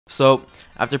So,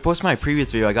 after posting my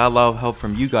previous video, I got a lot of help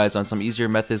from you guys on some easier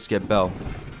methods to get Bell.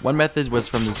 One method was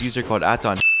from this user called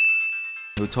Aton,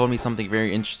 who told me something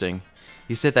very interesting.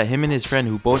 He said that him and his friend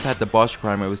who both had the boss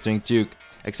requirement was doing Duke,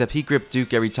 except he gripped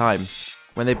Duke every time.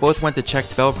 When they both went to check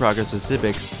Bell progress with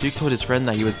Civics, Duke told his friend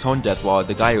that he was tone deaf while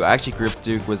the guy who actually gripped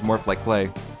Duke was morphed like clay.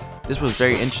 This was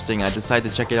very interesting and I decided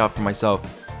to check it out for myself.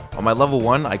 On my level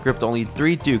 1, I gripped only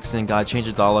 3 Dukes and got a change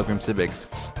of dialogue from Civics.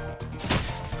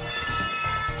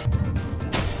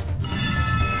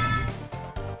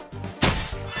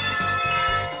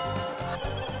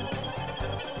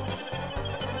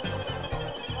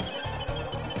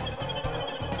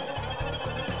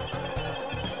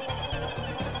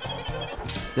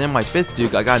 Then in my 5th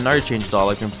Duke, I got another change of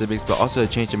dialogue from Civics, but also a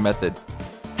change of method.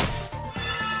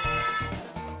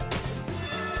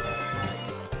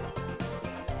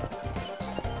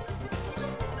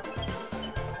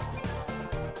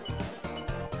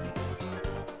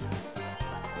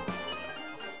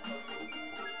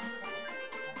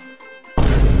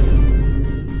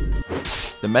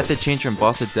 The method changed from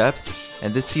boss to depths,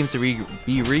 and this seems to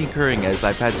be recurring as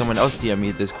I've had someone else DM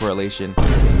me this correlation,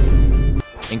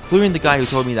 including the guy who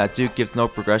told me that Duke gives no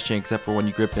progression except for when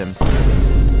you grip him.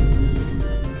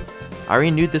 I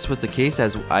already knew this was the case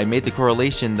as I made the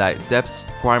correlation that depths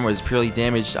requirement was purely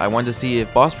damaged. I wanted to see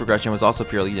if boss progression was also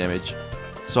purely damaged.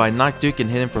 So I knocked Duke and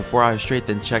hit him for 4 hours straight,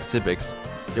 then checked Civics.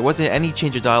 There wasn't any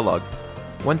change of dialogue.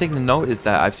 One thing to note is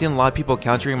that I've seen a lot of people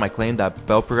countering my claim that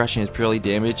Bell progression is purely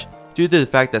damaged due to the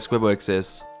fact that Squibbo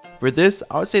exists. For this,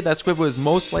 I would say that Squibbo is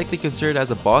most likely considered as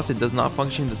a boss and does not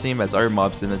function the same as other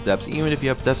mobs in the depths even if you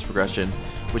have depths progression,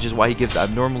 which is why he gives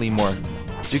abnormally more.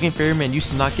 Duke and Ferryman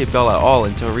used to not get Bell at all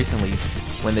until recently,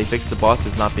 when they fixed the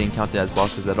bosses not being counted as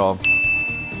bosses at all.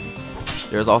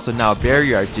 There is also now a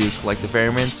barrier at Duke like the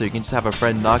Ferryman, so you can just have a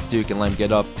friend knock Duke and let him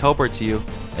get up, teleport to you,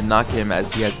 and knock him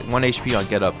as he has 1 HP on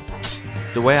get up.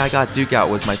 The way I got Duke out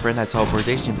was my friend had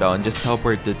teleportation Bell and just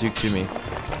teleported the Duke to me.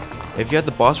 If you have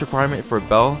the boss requirement for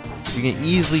Bell, you can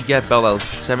easily get Bell out of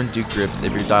 7 Duke grips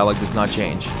if your dialogue does not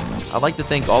change. I'd like to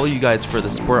thank all of you guys for the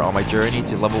support on my journey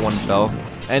to level 1 Bell,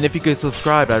 and if you could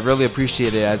subscribe, I'd really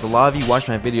appreciate it as a lot of you watch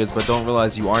my videos but don't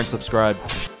realize you aren't subscribed.